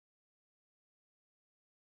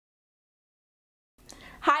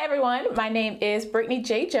Hi everyone, my name is Brittany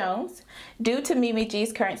J. Jones. Due to Mimi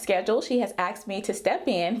G's current schedule, she has asked me to step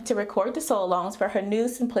in to record the sew-alongs for her new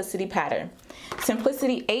Simplicity pattern,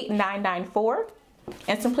 Simplicity 8994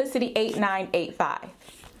 and Simplicity 8985.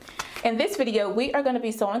 In this video, we are going to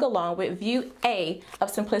be sewing along with view A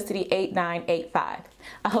of Simplicity 8985.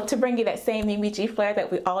 I hope to bring you that same Mimi G flair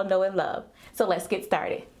that we all know and love. So let's get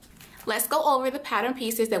started. Let's go over the pattern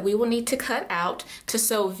pieces that we will need to cut out to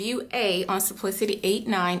sew view A on Simplicity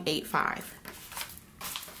 8985.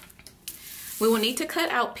 We will need to cut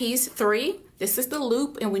out piece 3. This is the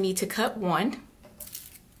loop and we need to cut 1.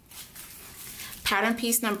 Pattern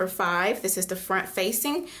piece number 5, this is the front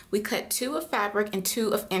facing. We cut 2 of fabric and 2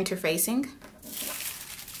 of interfacing.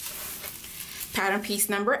 Pattern piece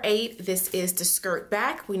number 8, this is the skirt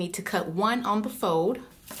back. We need to cut 1 on the fold.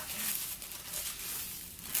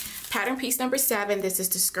 Pattern piece number 7, this is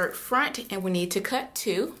the skirt front and we need to cut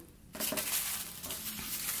 2.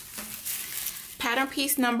 Pattern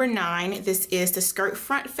piece number 9, this is the skirt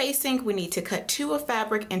front facing. We need to cut 2 of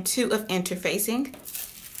fabric and 2 of interfacing.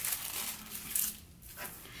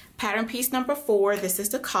 Pattern piece number 4, this is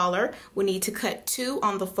the collar. We need to cut 2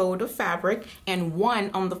 on the fold of fabric and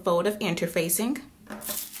 1 on the fold of interfacing.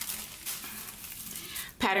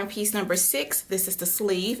 Pattern piece number 6, this is the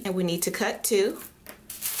sleeve and we need to cut 2.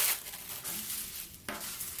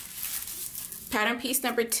 Pattern piece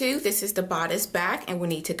number 2, this is the bodice back and we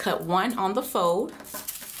need to cut 1 on the fold.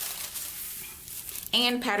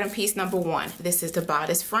 And pattern piece number 1, this is the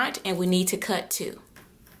bodice front and we need to cut 2.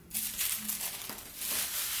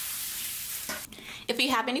 If you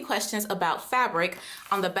have any questions about fabric,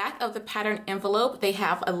 on the back of the pattern envelope, they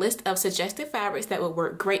have a list of suggested fabrics that would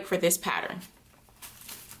work great for this pattern.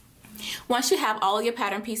 Once you have all your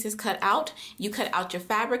pattern pieces cut out, you cut out your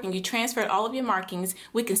fabric and you transferred all of your markings,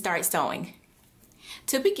 we can start sewing.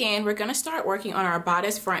 To begin, we're going to start working on our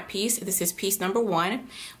bodice front piece. This is piece number 1.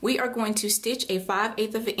 We are going to stitch a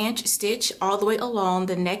 5/8 of an inch stitch all the way along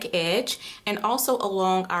the neck edge and also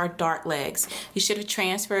along our dart legs. You should have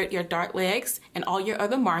transferred your dart legs and all your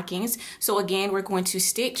other markings. So again, we're going to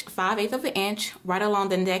stitch 5/8 of an inch right along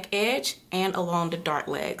the neck edge and along the dart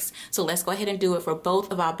legs. So let's go ahead and do it for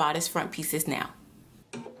both of our bodice front pieces now.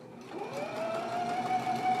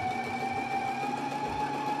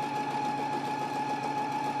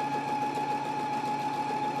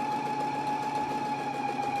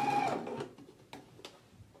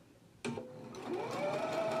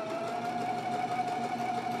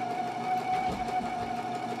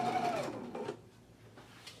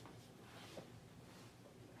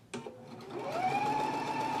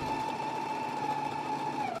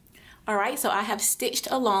 Alright, so I have stitched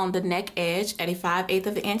along the neck edge at a 5/8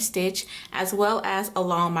 of an inch stitch as well as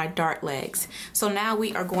along my dart legs. So now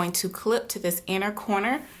we are going to clip to this inner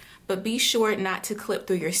corner, but be sure not to clip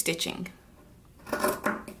through your stitching.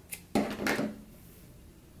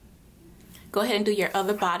 Go ahead and do your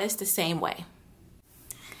other bodice the same way.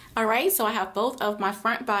 Alright, so I have both of my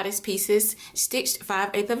front bodice pieces stitched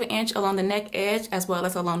 5/8 of an inch along the neck edge as well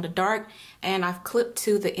as along the dart, and I've clipped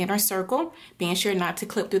to the inner circle, being sure not to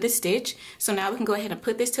clip through the stitch. So now we can go ahead and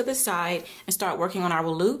put this to the side and start working on our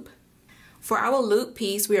loop. For our loop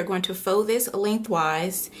piece, we are going to fold this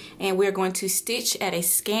lengthwise and we're going to stitch at a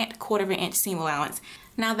scant 1/4 of an inch seam allowance.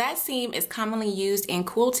 Now that seam is commonly used in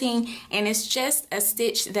quilting and it's just a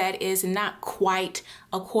stitch that is not quite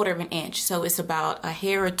a 1/4 of an inch. So it's about a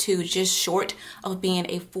hair or two just short of being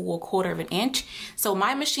a full 1/4 of an inch. So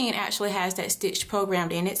my machine actually has that stitch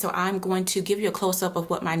programmed in it. So I'm going to give you a close-up of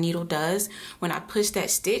what my needle does when I push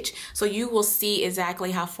that stitch. So you will see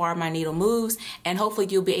exactly how far my needle moves and hopefully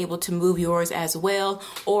you'll be able to move yours as well,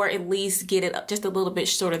 or at least get it up just a little bit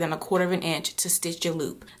shorter than a 1/4 of an inch to stitch your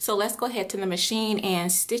loop. So let's go ahead to the machine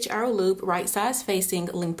and stitch our loop right sides facing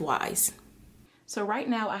lengthwise. So right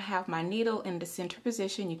now I have my needle in the center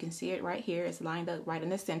position. You can see it right here. It's lined up right in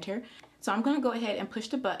the center. So I'm going to go ahead and push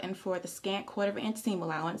the button for the scant 1/4 of an inch seam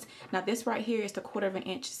allowance. Now this right here is the 1/4 of an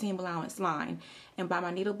inch seam allowance line. And by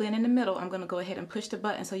my needle being in the middle, I'm going to go ahead and push the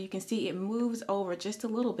button so you can see it moves over just a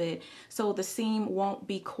little bit so the seam won't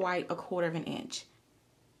be quite a 1/4 of an inch.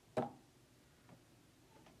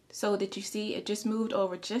 So did you see it just moved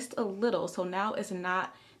over just a little? So now it's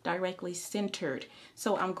not directly centered.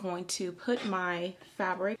 So I'm going to put my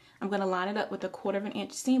fabric, I'm going to line it up with a 1/4 of an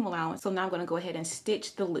inch seam allowance. So now I'm going to go ahead and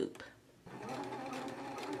stitch the loop.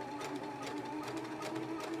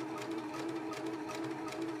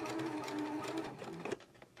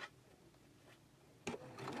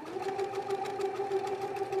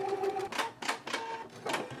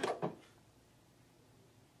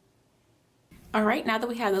 All right, now that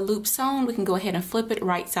we have the loop sewn, we can go ahead and flip it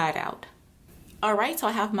right side out. All right, so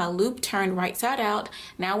I have my loop turned right side out.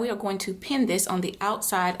 Now we are going to pin this on the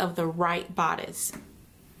outside of the right bodice.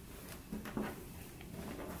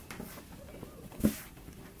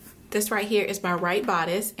 This right here is my right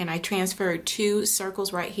bodice, and I transferred 2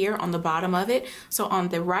 circles right here on the bottom of it. So on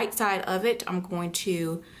the right side of it, I'm going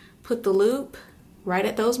to put the loop right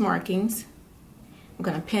at those markings. I'm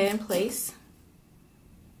going to pin it in place.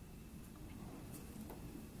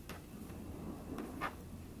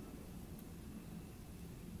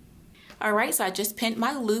 All right, so I just pinned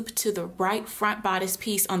my loop to the right front bodice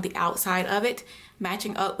piece on the outside of it,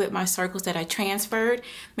 matching up with my circles that I transferred.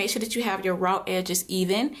 Make sure that you have your raw edges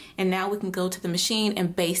even, and now we can go to the machine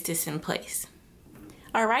and baste this in place.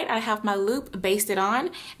 All right, I have my loop basted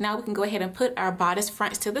on. Now we can go ahead and put our bodice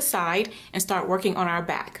fronts to the side and start working on our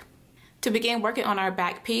back. To begin working on our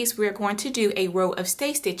back piece, we're going to do a row of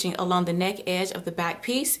stay stitching along the neck edge of the back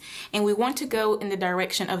piece, and we want to go in the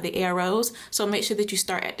direction of the arrows. So make sure that you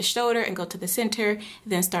start at the shoulder and go to the center,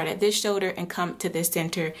 then start at this shoulder and come to this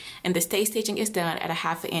center. And the stay stitching is done at a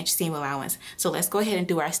 1/2 inch seam allowance. So let's go ahead and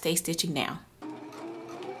do our stay stitching now.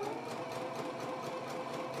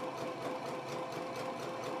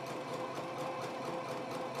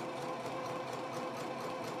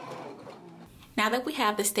 Now that we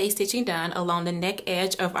have the stay stitching done along the neck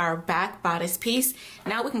edge of our back bodice piece,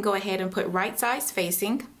 now we can go ahead and put right sides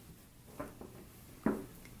facing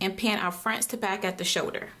and pin our fronts to back at the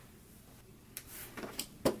shoulder.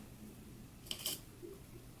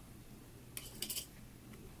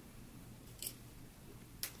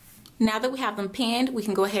 Now that we have them pinned, we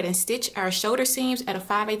can go ahead and stitch our shoulder seams at a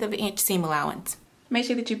 5/8 inch seam allowance. Make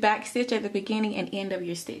sure that you back stitch at the beginning and end of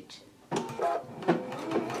your stitch.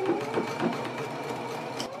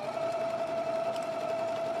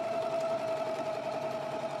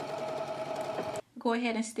 Go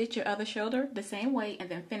ahead and stitch your other shoulder the same way and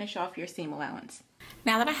then finish off your seam allowance.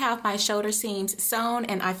 Now that I have my shoulder seams sewn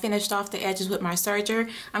and I finished off the edges with my serger,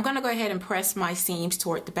 I'm going to go ahead and press my seams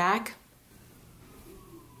toward the back.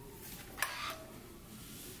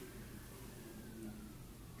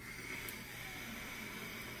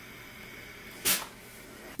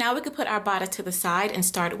 Now we can put our bodice to the side and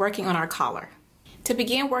start working on our collar. To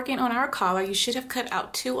begin working on our collar, you should have cut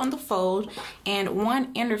out 2 on the fold and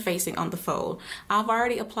 1 interfacing on the fold. I've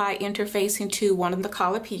already applied interfacing to one of the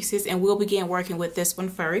collar pieces, and we'll begin working with this one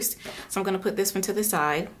first. So I'm going to put this one to the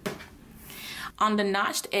side. On the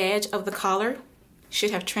notched edge of the collar,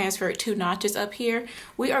 should have transferred 2 notches up here.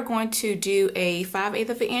 We are going to do a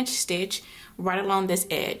 5/8 inch stitch right along this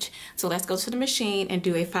edge. So let's go to the machine and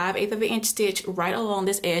do a 5/8 inch stitch right along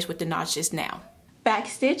this edge with the notches now. Back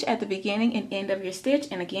stitch at the beginning and end of your stitch,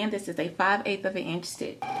 and again this is a 5/8 inch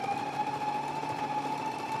stitch.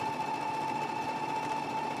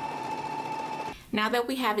 Now that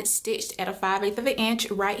we have it stitched at a 5/8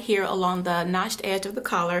 inch right here along the notched edge of the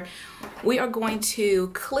collar, we are going to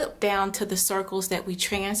clip down to the circles that we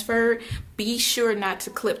transferred. Be sure not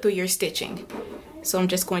to clip through your stitching. So I'm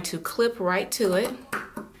just going to clip right to it.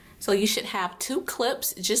 So you should have 2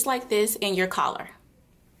 clips just like this in your collar.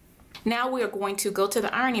 Now we are going to go to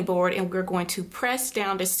the ironing board and we're going to press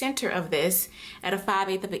down the center of this at a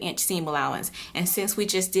 5/8 inch seam allowance. And since we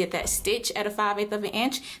just did that stitch at a 5/8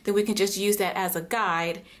 inch, then we can just use that as a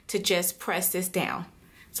guide to just press this down.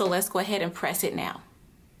 So let's go ahead and press it now.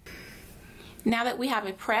 Now that we have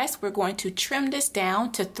it pressed, we're going to trim this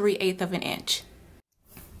down to 3/8 inch.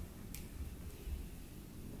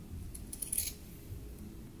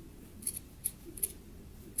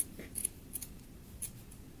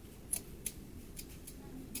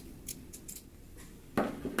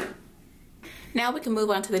 Now we can move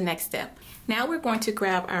on to the next step. Now we're going to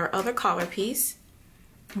grab our other collar piece.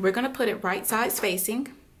 We're going to put it right sides facing.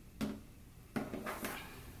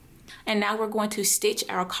 And now we're going to stitch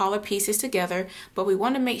our collar pieces together, but we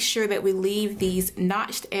want to make sure that we leave these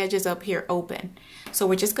notched edges up here open. So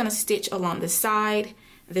we're just going to stitch along the side,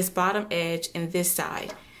 this bottom edge, and this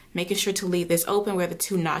side, making sure to leave this open where the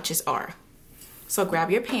 2 notches are. So grab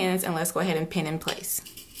your pins and let's go ahead and pin in place.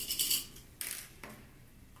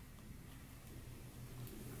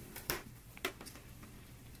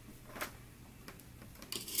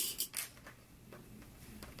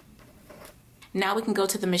 Now we can go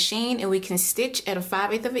to the machine and we can stitch at a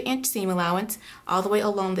 5/8 inch seam allowance all the way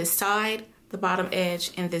along this side, the bottom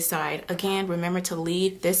edge, and this side. Again, remember to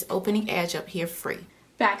leave this opening edge up here free.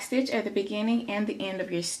 Back stitch at the beginning and the end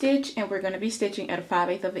of your stitch, and we're going to be stitching at a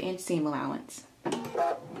 5/8 inch seam allowance.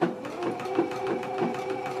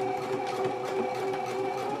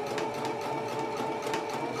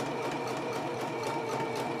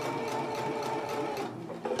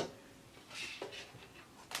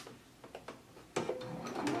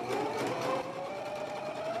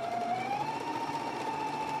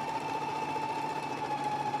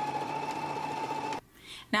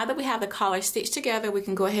 Now that we have the collar stitched together, we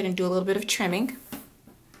can go ahead and do a little bit of trimming.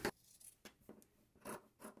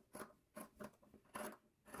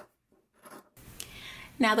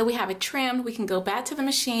 Now that we have it trimmed, we can go back to the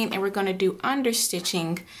machine and we're going to do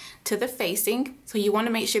understitching to the facing. So you want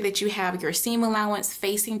to make sure that you have your seam allowance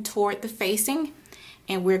facing toward the facing,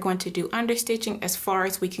 and we're going to do understitching as far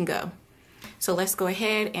as we can go. So let's go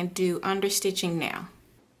ahead and do understitching now.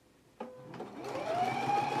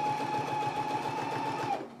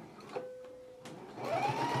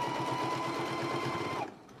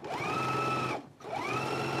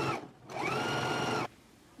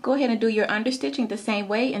 Go ahead and do your understitching the same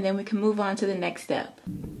way, and then we can move on to the next step.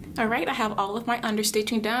 All right, I have all of my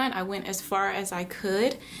understitching done. I went as far as I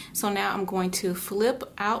could. So now I'm going to flip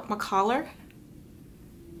out my collar.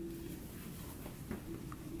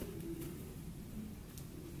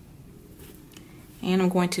 And I'm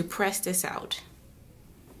going to press this out.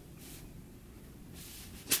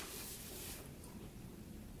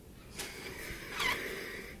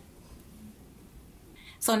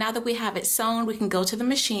 So now that we have it sewn, we can go to the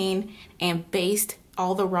machine and baste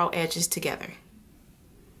all the raw edges together.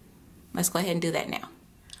 Let's go ahead and do that now.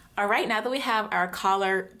 All right, now that we have our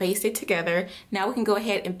collar basted together, now we can go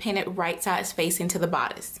ahead and pin it right sides facing to the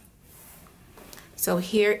bodice. So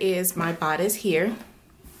here is my bodice here.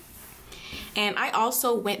 And I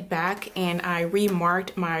also went back and I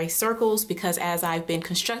remarked my circles because as I've been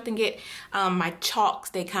constructing it, my chalks,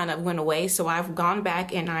 they kind of went away. So I've gone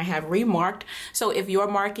back and I have remarked. So if your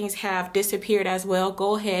markings have disappeared as well,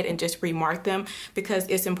 go ahead and just remark them, because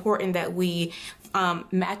it's important that we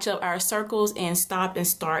match up our circles and stop and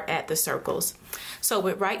start at the circles. So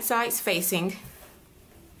with right sides facing,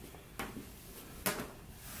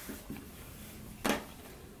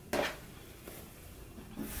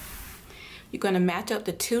 you're going to match up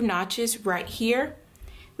the two notches right here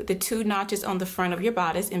with the two notches on the front of your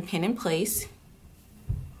bodice and pin in place.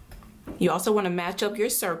 You also want to match up your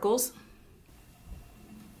circles.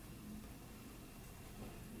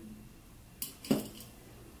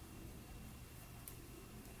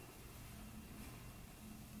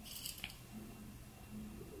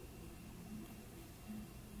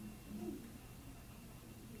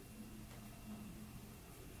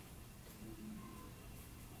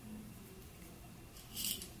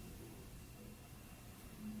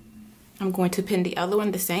 I'm going to pin the other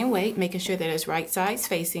one the same way, making sure that it's right sides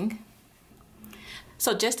facing.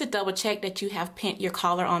 So just to double check that you have pinned your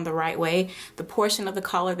collar on the right way, the portion of the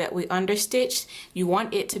collar that we understitched, you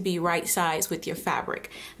want it to be right sides with your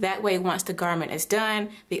fabric. That way, once the garment is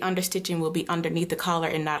done, the understitching will be underneath the collar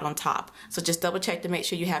and not on top. So just double check to make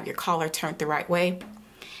sure you have your collar turned the right way.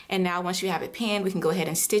 And now once you have it pinned, we can go ahead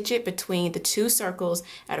and stitch it between the two circles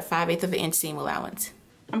at a 5/8 of an inch seam allowance.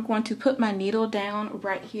 I'm going to put my needle down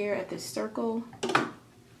right here at this circle.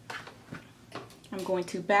 I'm going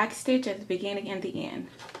to back stitch at the beginning and the end.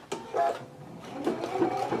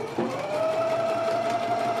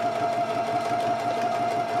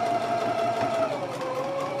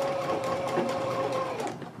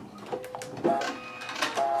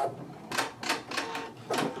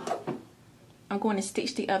 I'm going to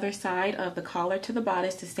stitch the other side of the collar to the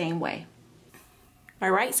bodice the same way. All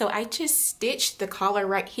right, so I just stitched the collar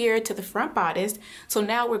right here to the front bodice. So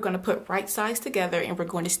now we're going to put right sides together and we're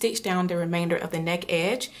going to stitch down the remainder of the neck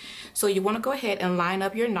edge. So you want to go ahead and line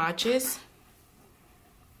up your notches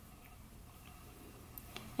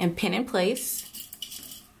and pin in place.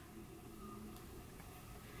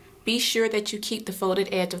 Be sure that you keep the folded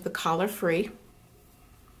edge of the collar free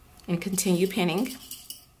and continue pinning.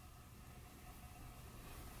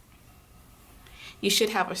 You should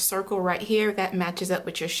have a circle right here that matches up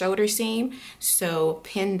with your shoulder seam, so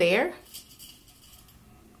pin there.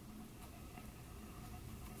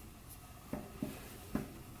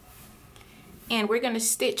 And we're going to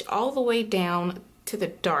stitch all the way down to the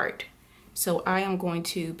dart. So I am going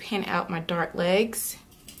to pin out my dart legs,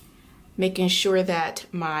 making sure that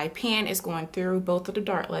my pin is going through both of the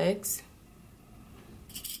dart legs.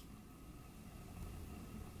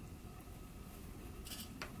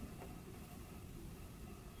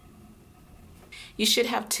 You should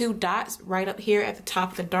have two dots right up here at the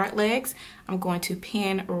top of the dart legs. I'm going to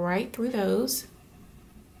pin right through those.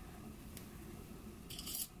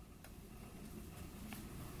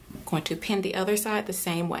 I'm going to pin the other side the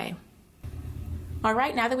same way. All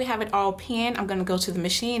right, now that we have it all pinned, I'm going to go to the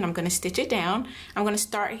machine. I'm going to stitch it down. I'm going to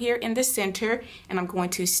start here in the center and I'm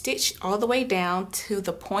going to stitch all the way down to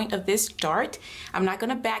the point of this dart. I'm not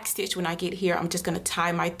going to back stitch when I get here. I'm just going to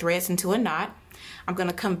tie my threads into a knot. I'm going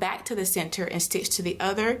to come back to the center and stitch to the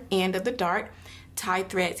other end of the dart. tie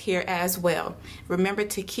threads here as well. Remember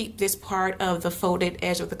to keep this part of the folded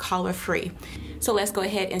edge of the collar free. So let's go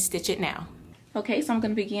ahead and stitch it now. Okay, so I'm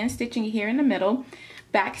going to begin stitching here in the middle,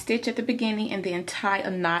 back stitch at the beginning, and then tie a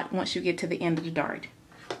knot once you get to the end of the dart.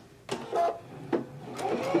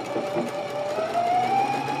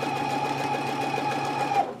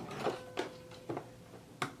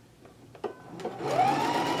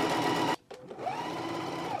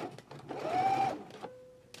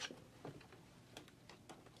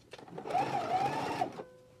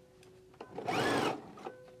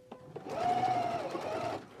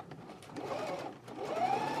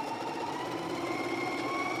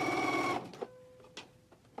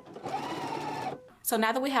 So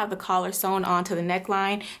now that we have the collar sewn onto the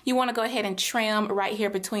neckline, you want to go ahead and trim right here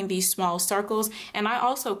between these small circles. And I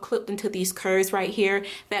also clipped into these curves right here.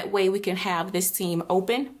 That way we can have this seam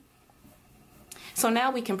open. So now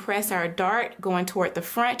we can press our dart going toward the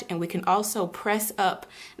front, and we can also press up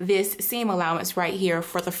this seam allowance right here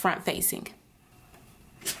for the front facing.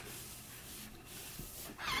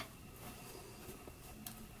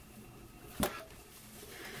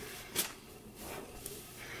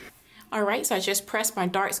 Alright, so I just pressed my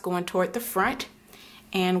darts going toward the front,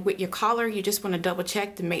 and with your collar you just want to double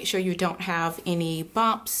check to make sure you don't have any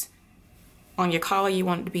bumps on your collar. You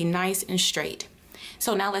want it to be nice and straight.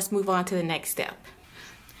 So now let's move on to the next step.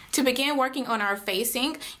 To begin working on our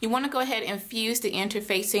facing, you want to go ahead and fuse the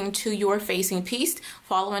interfacing to your facing piece,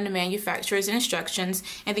 following the manufacturer's instructions.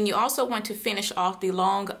 And then you also want to finish off the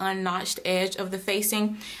long unnotched edge of the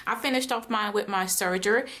facing. I finished off mine with my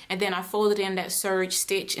serger, and then I folded in that serge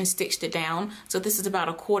stitch and stitched it down. So this is about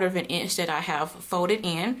 1/4 of an inch that I have folded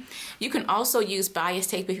in. You can also use bias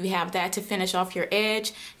tape if you have that to finish off your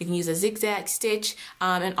edge. You can use a zigzag stitch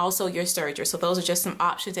and also your serger. So those are just some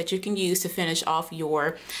options that you can use to finish off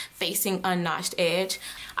your facing unnotched edge.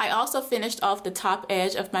 I also finished off the top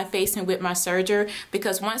edge of my facing with my serger,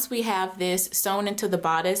 because once we have this sewn into the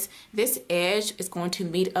bodice, this edge is going to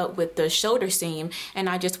meet up with the shoulder seam, and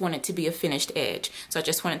I just want it to be a finished edge. So I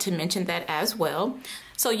just wanted to mention that as well.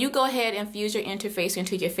 So you go ahead and fuse your interface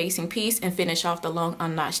into your facing piece and finish off the long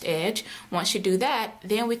unnotched edge. Once you do that,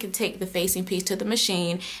 then we can take the facing piece to the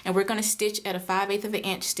machine, and we're going to stitch at a 5/8 of an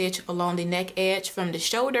inch stitch along the neck edge from the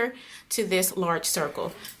shoulder to this large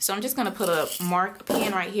circle. So I'm just going to put a mark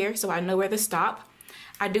pin right here so I know where to stop.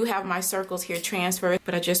 I do have my circles here transferred,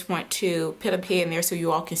 but I just want to put a pin there so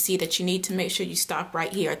you all can see that you need to make sure you stop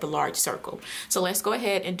right here at the large circle. So let's go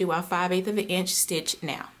ahead and do our 5/8 of an inch stitch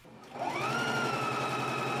now.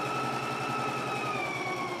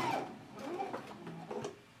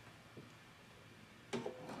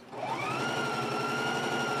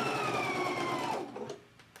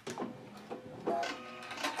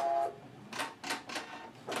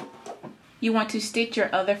 You want to stitch your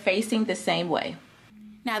other facing the same way.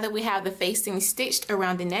 Now that we have the facing stitched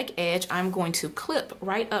around the neck edge, I'm going to clip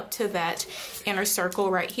right up to that inner circle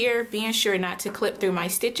right here, being sure not to clip through my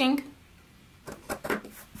stitching.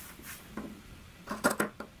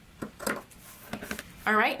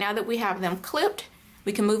 Alright, now that we have them clipped,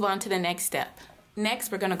 we can move on to the next step.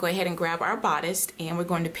 Next, we're going to go ahead and grab our bodice, and we're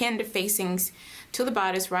going to pin the facings to the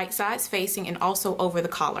bodice, right sides facing, and also over the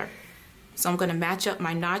collar. So I'm going to match up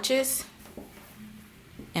my notches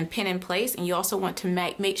and pin in place, and you also want to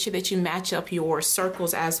make sure that you match up your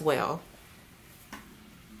circles as well.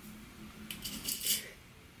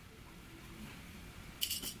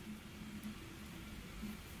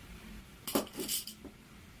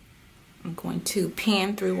 I'm going to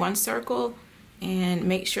pin through one circle and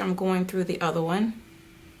make sure I'm going through the other one.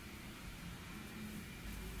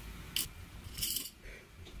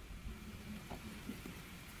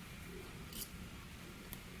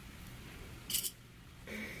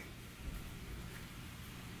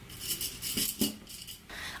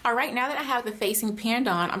 Alright, now that I have the facing pinned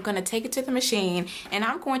on, I'm going to take it to the machine, and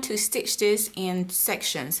I'm going to stitch this in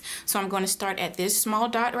sections. So I'm going to start at this small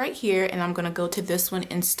dot right here, and I'm going to go to this one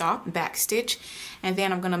and stop, back stitch, and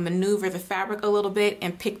then I'm going to maneuver the fabric a little bit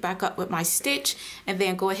and pick back up with my stitch, and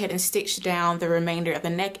then go ahead and stitch down the remainder of the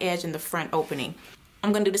neck edge and the front opening.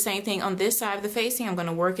 I'm going to do the same thing on this side of the facing. I'm going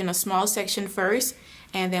to work in a small section first,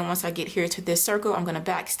 and then once I get here to this circle, I'm going to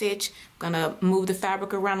back stitch. I'm going to move the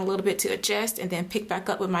fabric around a little bit to adjust, and then pick back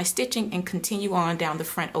up with my stitching and continue on down the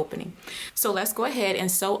front opening. So let's go ahead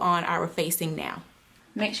and sew on our facing now.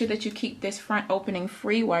 Make sure that you keep this front opening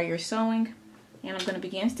free while you're sewing, and I'm going to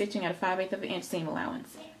begin stitching at a 5/8 of an inch seam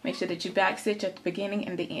allowance. Make sure that you back stitch at the beginning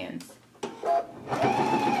and the ends.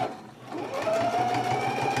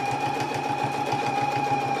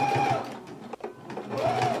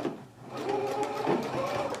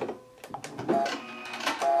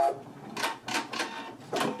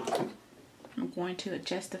 going to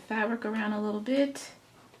adjust the fabric around a little bit.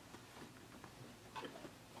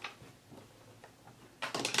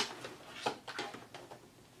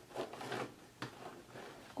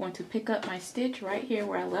 Going to pick up my stitch right here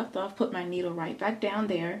where I left off, put my needle right back down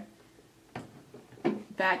there,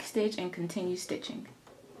 back stitch, and continue stitching.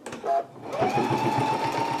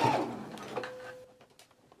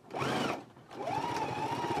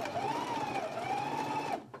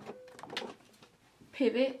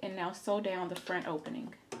 Pivot and now sew down the front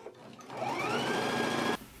opening.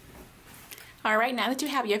 All right, now that you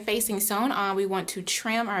have your facing sewn on, we want to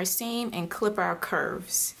trim our seam and clip our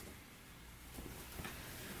curves.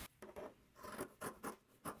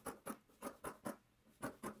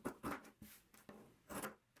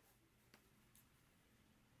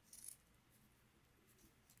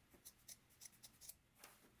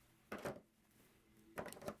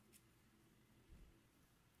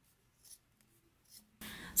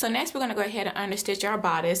 So next we're going to go ahead and understitch our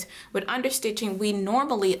bodice. With understitching, we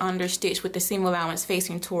normally understitch with the seam allowance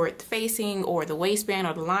facing toward the facing or the waistband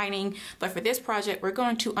or the lining, but for this project we're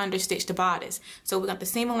going to understitch the bodice. So we want the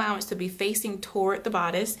seam allowance to be facing toward the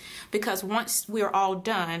bodice, because once we're all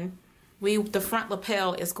done, the front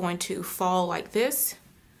lapel is going to fall like this.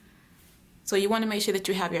 So you want to make sure that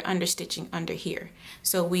you have your understitching under here.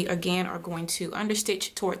 So we again are going to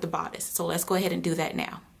understitch toward the bodice. So let's go ahead and do that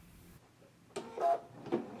now.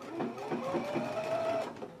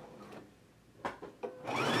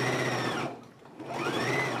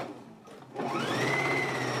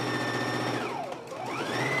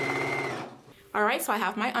 Alright, so I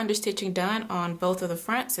have my understitching done on both of the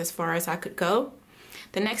fronts as far as I could go.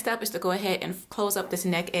 The next step is to go ahead and close up this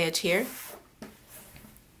neck edge here.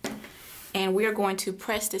 And we are going to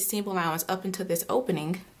press the seam allowance up into this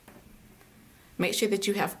opening. Make sure that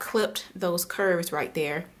you have clipped those curves right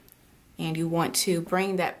there. And you want to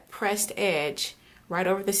bring that pressed edge right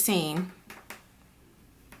over the seam.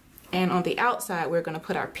 And on the outside, we're going to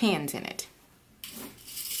put our pins in it.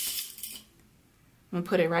 I'm going to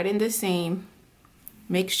put it right in the seam.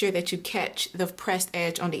 Make sure that you catch the pressed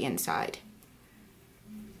edge on the inside.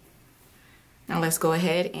 Now let's go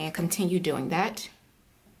ahead and continue doing that.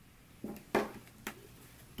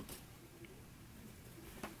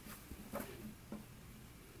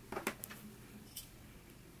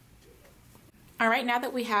 All right, now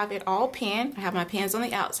that we have it all pinned, I have my pins on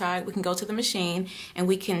the outside, we can go to the machine and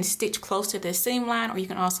we can stitch close to the seam line, or you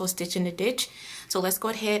can also stitch in the ditch. So let's go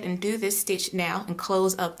ahead and do this stitch now and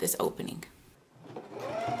close up this opening.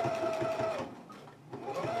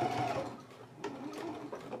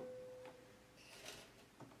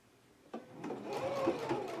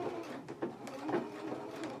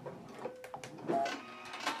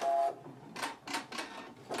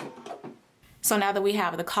 So now that we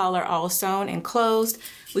have the collar all sewn and closed,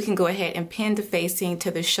 we can go ahead and pin the facing to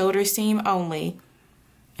the shoulder seam only,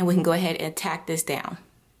 and we can go ahead and tack this down.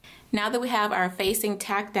 Now that we have our facing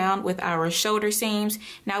tacked down with our shoulder seams,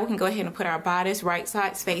 now we can go ahead and put our bodice right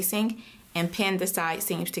sides facing and pin the side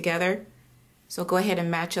seams together. So go ahead and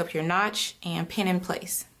match up your notch and pin in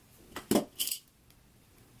place.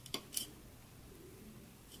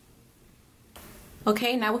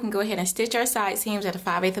 Okay, now we can go ahead and stitch our side seams at a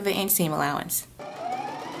 5/8 of an inch seam allowance.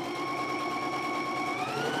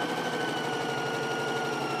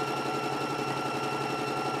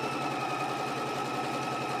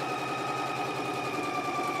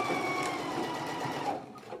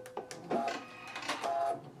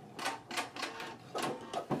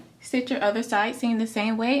 Stitch your other side seam the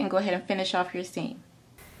same way and go ahead and finish off your seam.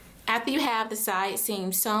 After you have the side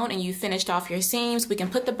seam sewn and you finished off your seams, we can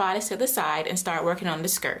put the bodice to the side and start working on the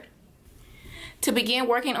skirt. To begin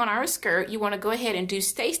working on our skirt, you want to go ahead and do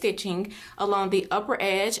stay stitching along the upper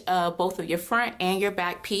edge of both of your front and your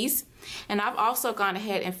back piece. And I've also gone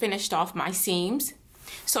ahead and finished off my seams.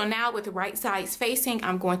 So now with the right sides facing,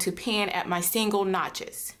 I'm going to pin at my single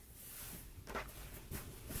notches.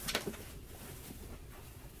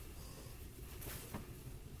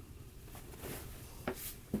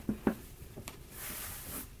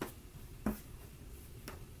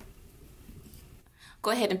 Go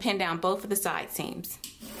ahead and pin down both of the side seams.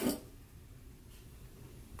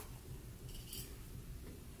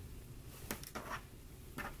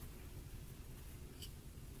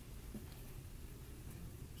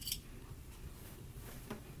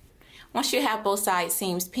 Once you have both side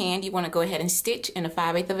seams pinned, you want to go ahead and stitch in a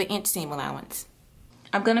 5/8 of an inch seam allowance.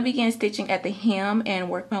 I'm going to begin stitching at the hem and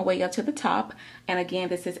work my way up to the top. And again,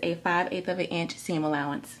 this is a 5/8 of an inch seam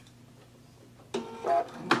allowance.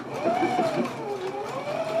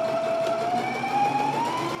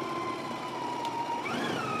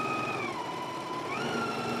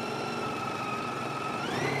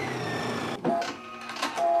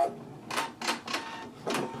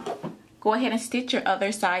 Go ahead and stitch your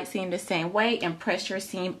other side seam the same way and press your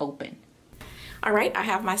seam open. All right, I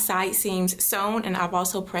have my side seams sewn and I've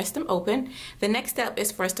also pressed them open. The next step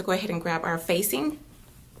is for us to go ahead and grab our facing.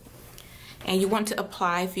 And you want to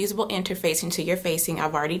apply fusible interfacing to your facing.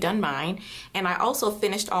 I've already done mine. And I also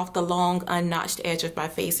finished off the long unnotched edge of my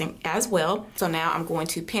facing as well. So now I'm going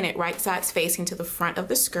to pin it right sides facing to the front of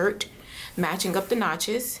the skirt, matching up the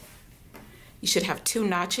notches. You should have 2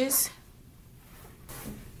 notches.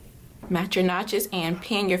 Match your notches and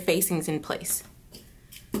pin your facings in place.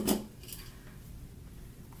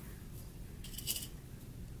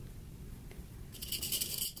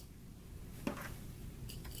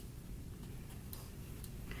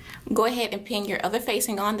 Go ahead and pin your other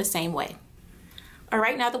facing on the same way. All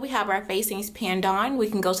right, now that we have our facings pinned on, we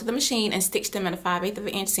can go to the machine and stitch them at a 5/8 of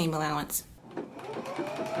an inch seam allowance.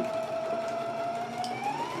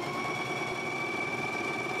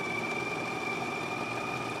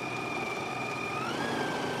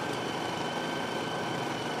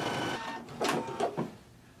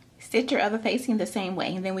 Stitch your other facing the same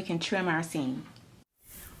way, and then we can trim our seam.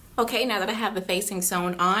 Okay, now that I have the facing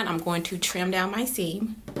sewn on, I'm going to trim down my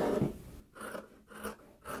seam.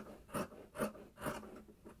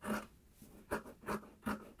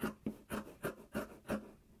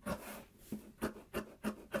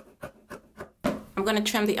 I'm going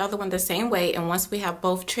to trim the other one the same way, and once we have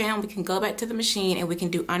both trimmed, we can go back to the machine and we can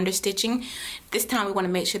do understitching. This time we want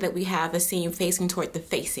to make sure that we have the seam facing toward the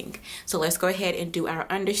facing. So let's go ahead and do our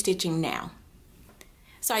understitching now.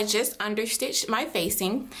 So I just understitched my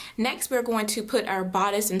facing. Next we're going to put our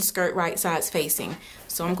bodice and skirt right sides facing.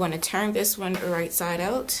 So I'm going to turn this one right side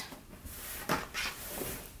out.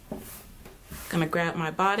 Gonna grab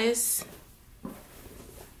my bodice.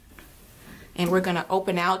 And we're gonna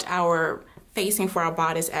open out our facing for our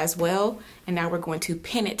bodice as well. And now we're going to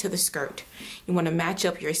pin it to the skirt. You want to match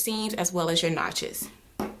up your seams as well as your notches.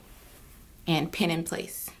 And pin in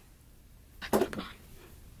place.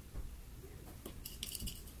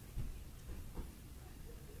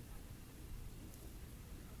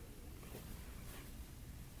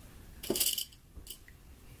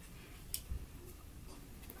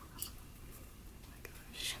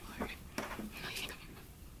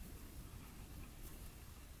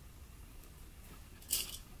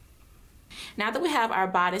 Now that we have our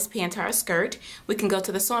bodice pinned to our skirt, we can go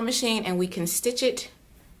to the sewing machine and we can stitch it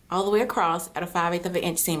all the way across at a 5/8 of an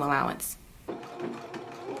inch seam allowance.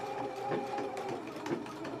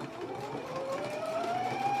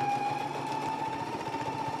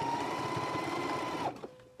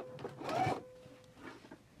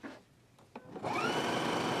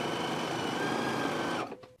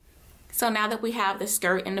 So now that we have the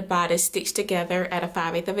skirt and the bodice stitched together at a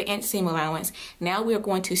 5/8 of an inch seam allowance, now we're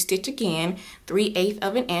going to stitch again 3/8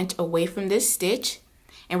 of an inch away from this stitch.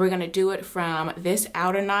 And we're going to do it from this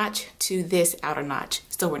outer notch to this outer notch.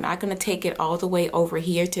 So we're not going to take it all the way over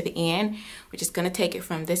here to the end. We're just going to take it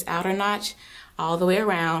from this outer notch all the way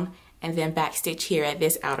around and then back stitch here at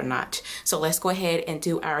this outer notch. So let's go ahead and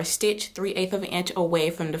do our stitch 3/8 of an inch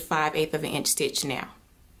away from the 5/8 of an inch stitch now.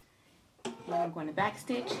 Now I'm going to back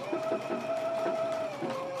stitch.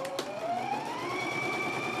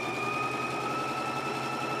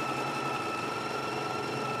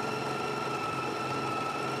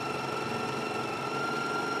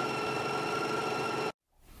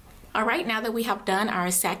 All right, now that we have done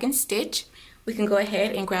our second stitch, we can go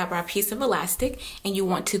ahead and grab our piece of elastic, and you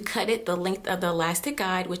want to cut it the length of the elastic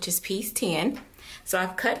guide, which is piece 10. So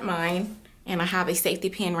I've cut mine and I have a safety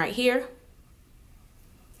pin right here.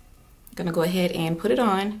 I'm gonna go ahead and put it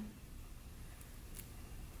on,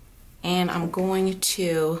 and I'm going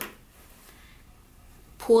to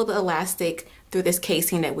pull the elastic through this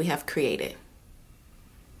casing that we have created.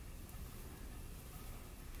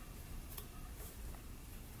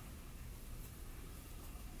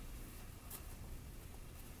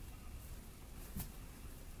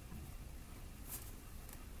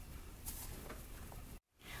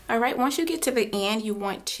 All right, once you get to the end, you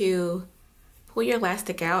want to pull your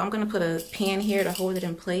elastic out. I'm going to put a pin here to hold it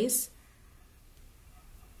in place.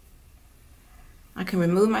 I can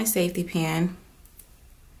remove my safety pin.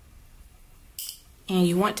 And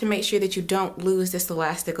you want to make sure that you don't lose this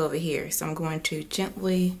elastic over here. So I'm going to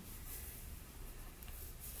gently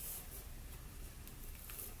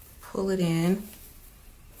pull it in.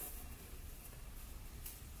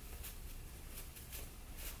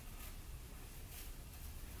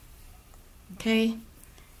 Okay.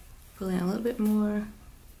 Pull in a little bit more.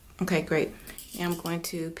 Okay, great. Now I'm going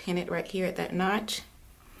to pin it right here at that notch.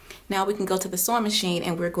 Now we can go to the sewing machine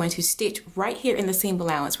and we're going to stitch right here in the seam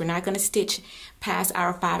allowance. We're not going to stitch past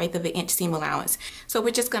our 5/8 of an inch seam allowance. So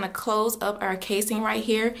we're just going to close up our casing right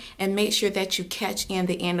here and make sure that you catch in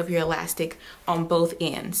the end of your elastic on both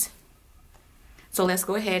ends. So let's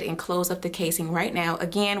go ahead and close up the casing right now.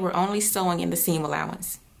 Again, we're only sewing in the seam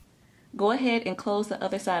allowance. Go ahead and close the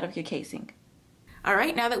other side of your casing. All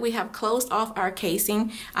right, now that we have closed off our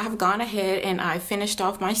casing, I have gone ahead and I finished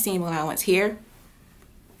off my seam allowance here.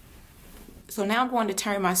 So now I'm going to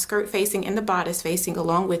turn my skirt facing and the bodice facing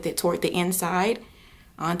along with it toward the inside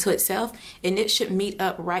onto itself, and it should meet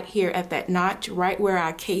up right here at that notch right where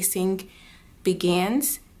our casing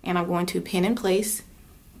begins, and I'm going to pin in place.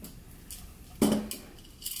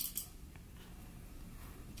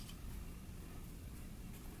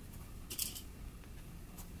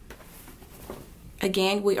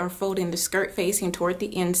 Again, we are folding the skirt facing toward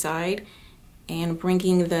the inside and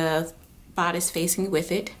bringing the bodice facing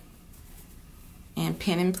with it, and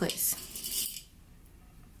pin in place.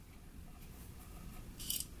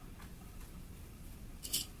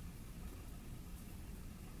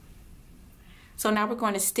 So now we're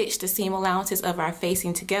going to stitch the seam allowances of our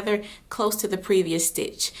facing together close to the previous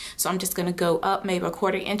stitch. So I'm just going to go up maybe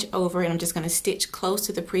 1/4 inch over, and I'm just going to stitch close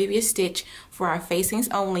to the previous stitch for our facings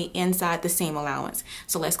only inside the seam allowance.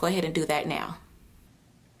 So let's go ahead and do that now.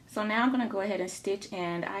 So now I'm going to go ahead and stitch,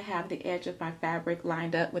 and I have the edge of my fabric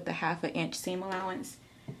lined up with the 1/2 inch seam allowance.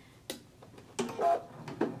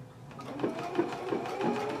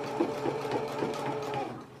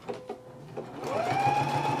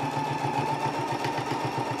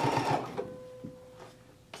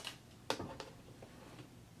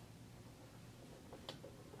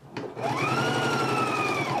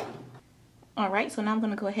 Alright, so now I'm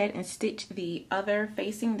going to go ahead and stitch the other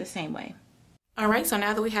facing the same way. Alright, so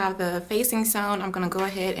now that we have the facing sewn, I'm going to go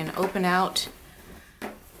ahead and open out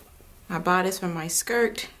my bodice from my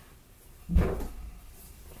skirt.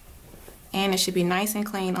 And it should be nice and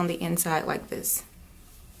clean on the inside like this.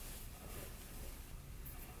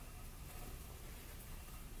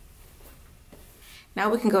 Now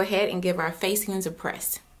we can go ahead and give our facings a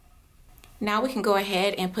press. Now we can go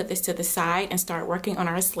ahead and put this to the side and start working on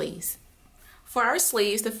our sleeves. For our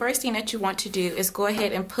sleeves, the first thing that you want to do is go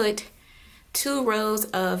ahead and put 2 rows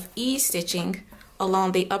of ease stitching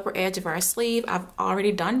along the upper edge of our sleeve. I've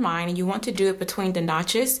already done mine, and you want to do it between the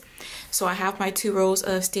notches. So I have my 2 rows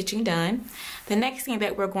of stitching done. The next thing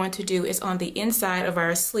that we're going to do is on the inside of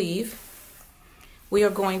our sleeve, we are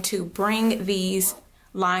going to bring these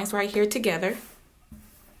lines right here together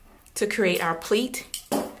to create our pleat.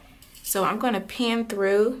 So I'm going to pin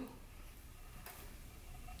through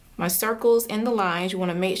my circles in the lines. You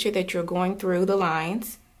want to make sure that you're going through the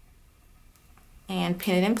lines and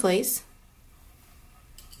pin it in place.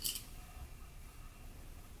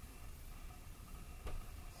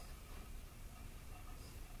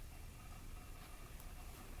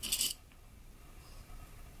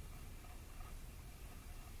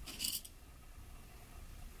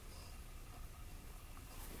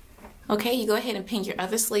 Okay, you go ahead and pin your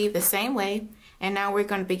other sleeve the same way. And now we're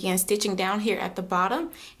going to begin stitching down here at the bottom,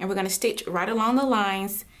 and we're going to stitch right along the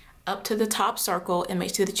lines up to the top circle and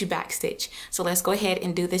make sure that you back stitch. So let's go ahead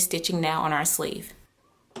and do this stitching now on our sleeve.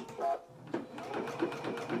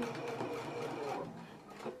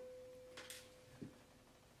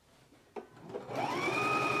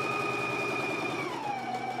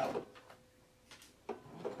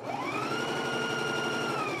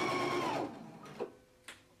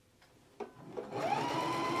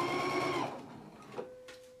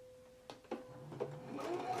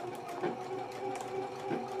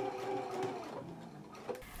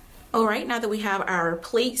 Alright, now that we have our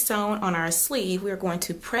pleat sewn on our sleeve, we're going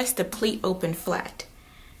to press the pleat open flat.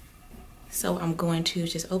 So I'm going to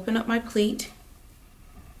just open up my pleat.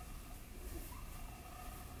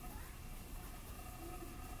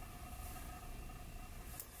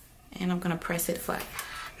 And I'm going to press it flat.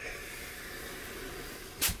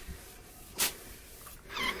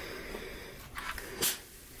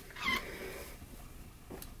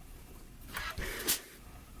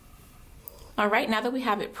 Alright, now that we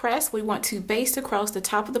have it pressed, we want to baste across the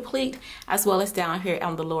top of the pleat as well as down here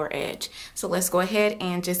on the lower edge. So let's go ahead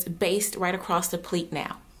and just baste right across the pleat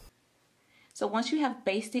now. So once you have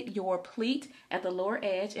basted your pleat at the lower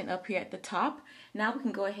edge and up here at the top, now we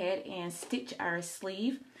can go ahead and stitch our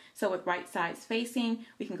sleeve. So with right sides facing,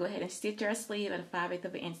 we can go ahead and stitch our sleeve at a 5/8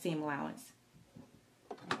 of an inch seam allowance.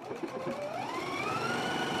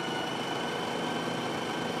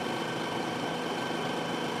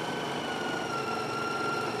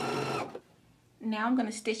 Now I'm going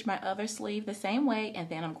to stitch my other sleeve the same way, and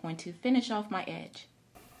then I'm going to finish off my edge.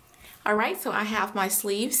 All right, so I have my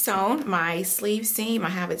sleeve sewn, my sleeve seam, I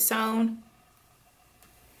have it sewn.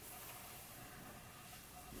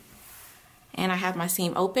 And I have my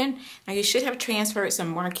seam open. Now you should have transferred some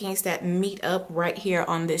markings that meet up right here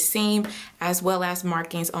on this seam, as well as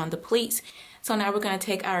markings on the pleats. So now we're going to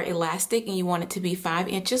take our elastic, and you want it to be 5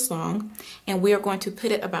 inches long, and we are going to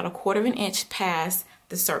put it about 1/4 inch past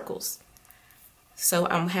the circles. So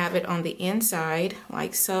I'll have it on the inside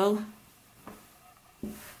like so.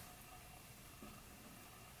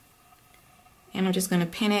 And I'm just going to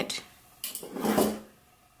pin it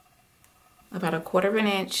about 1/4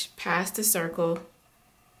 inch past the circle.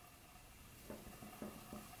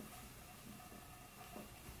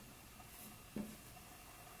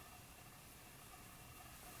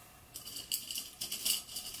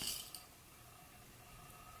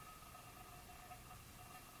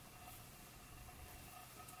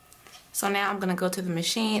 So now I'm going to go to the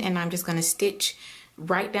machine, and I'm just going to stitch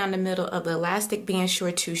right down the middle of the elastic, being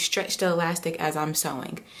sure to stretch the elastic as I'm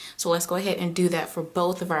sewing. So let's go ahead and do that for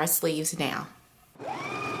both of our sleeves now.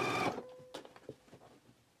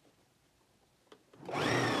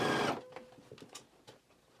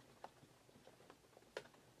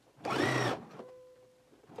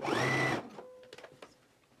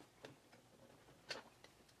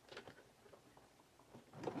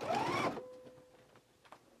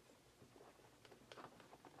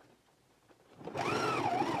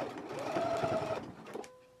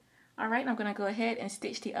 Alright, I'm going to go ahead and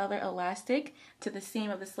stitch the other elastic to the seam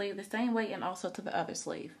of the sleeve the same way, and also to the other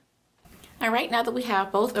sleeve. Alright, now that we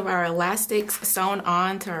have both of our elastics sewn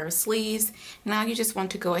on to our sleeves, now you just want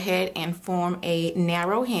to go ahead and form a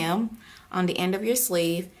narrow hem on the end of your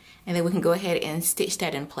sleeve, and then we can go ahead and stitch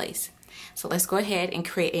that in place. So let's go ahead and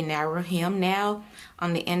create a narrow hem now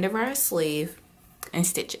on the end of our sleeve and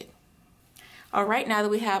stitch it. Alright, now that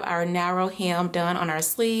we have our narrow hem done on our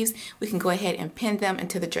sleeves, we can go ahead and pin them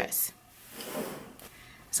into the dress.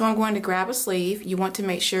 So I'm going to grab a sleeve. You want to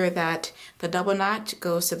make sure that the double notch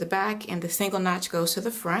goes to the back and the single notch goes to the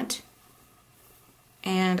front.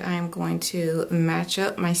 And I'm going to match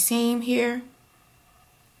up my seam here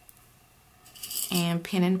and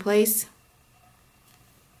pin in place.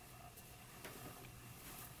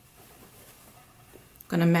 I'm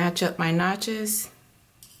going to match up my notches.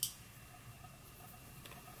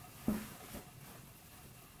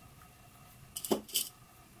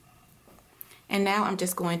 And now I'm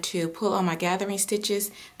just going to pull on my gathering stitches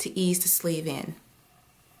to ease the sleeve in.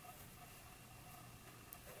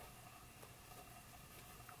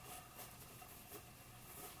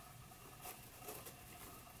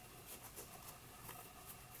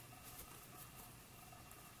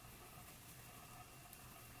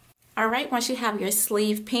 Alright, once you have your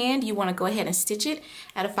sleeve pinned, you want to go ahead and stitch it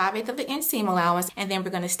at a 5/8 of an inch seam allowance, and then we're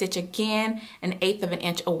going to stitch again 1/8 of an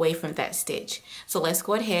inch away from that stitch. So let's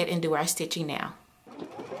go ahead and do our stitching now.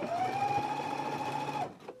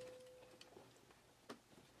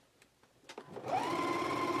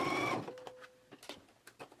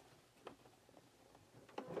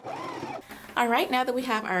 Alright, now that we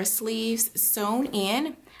have our sleeves sewn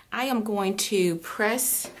in, I am going to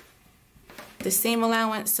press the seam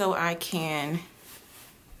allowance so I can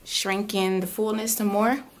shrink in the fullness some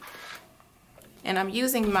more. And I'm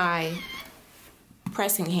using my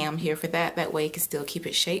pressing hem here for that. That way it can still keep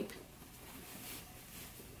its shape.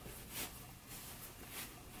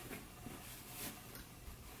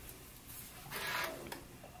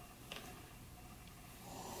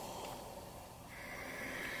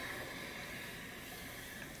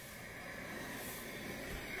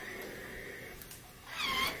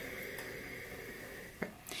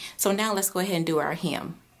 So now let's go ahead and do our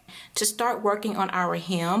hem. To start working on our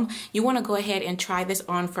hem, you want to go ahead and try this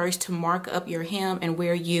on first to mark up your hem and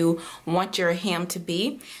where you want your hem to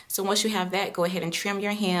be. So once you have that, go ahead and trim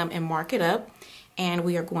your hem and mark it up. And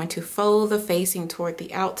we are going to fold the facing toward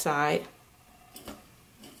the outside.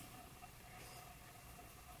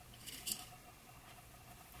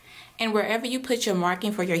 And wherever you put your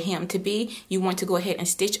marking for your hem to be, you want to go ahead and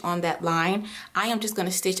stitch on that line. I am just going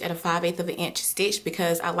to stitch at a 5/8 of an inch stitch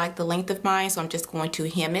because I like the length of mine, so I'm just going to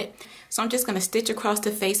hem it. So I'm just going to stitch across the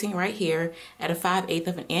facing right here at a 5/8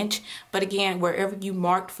 of an inch. But again, wherever you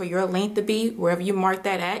marked for your length to be, wherever you mark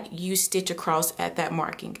that at, you stitch across at that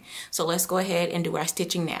marking. So let's go ahead and do our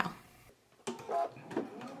stitching now.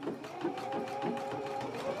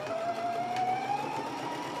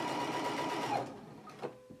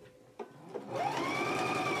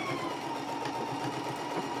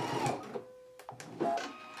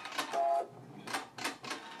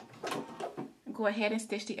 Go ahead and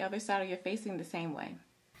stitch the other side of your facing the same way.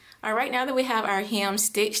 Alright, now that we have our hem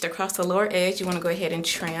stitched across the lower edge, you want to go ahead and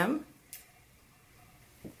trim.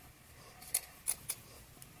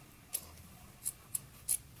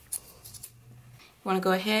 want to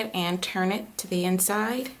go ahead and turn it to the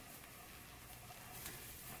inside.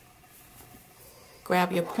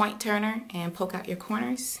 Grab your point turner and poke out your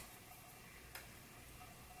corners.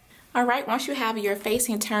 All right, once you have your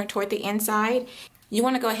facing turned toward the inside, you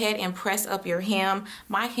want to go ahead and press up your hem.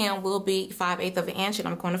 My hem will be 5/8 of an inch, and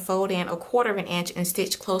I'm going to fold in 1/4 of an inch and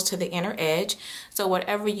stitch close to the inner edge. So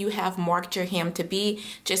whatever you have marked your hem to be,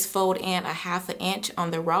 just fold in 1/2 inch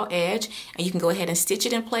on the raw edge, and you can go ahead and stitch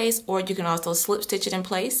it in place, or you can also slip stitch it in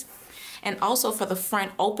place. And also for the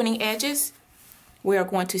front opening edges, we are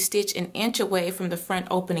going to stitch 1 inch away from the front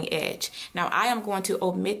opening edge. Now I am going to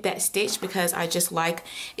omit that stitch because I just like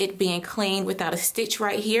it being clean without a stitch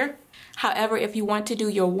right here. However, if you want to do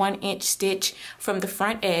your 1 inch stitch from the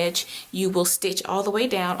front edge, you will stitch all the way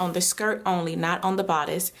down on the skirt only, not on the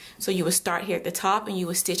bodice. So you will start here at the top and you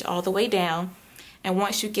will stitch all the way down. And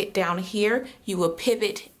once you get down here, you will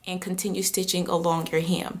pivot and continue stitching along your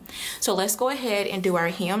hem. So let's go ahead and do our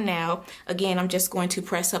hem now. Again, I'm just going to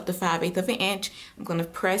press up to 5/8 of an inch. I'm going to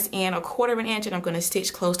press in 1/4 of an inch, and I'm going to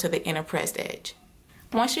stitch close to the inner pressed edge.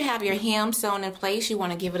 Once you have your hem sewn in place, you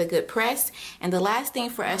want to give it a good press. And the last thing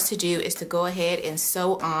for us to do is to go ahead and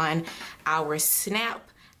sew on our snap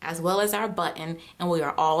as well as our button, and we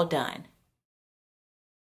are all done.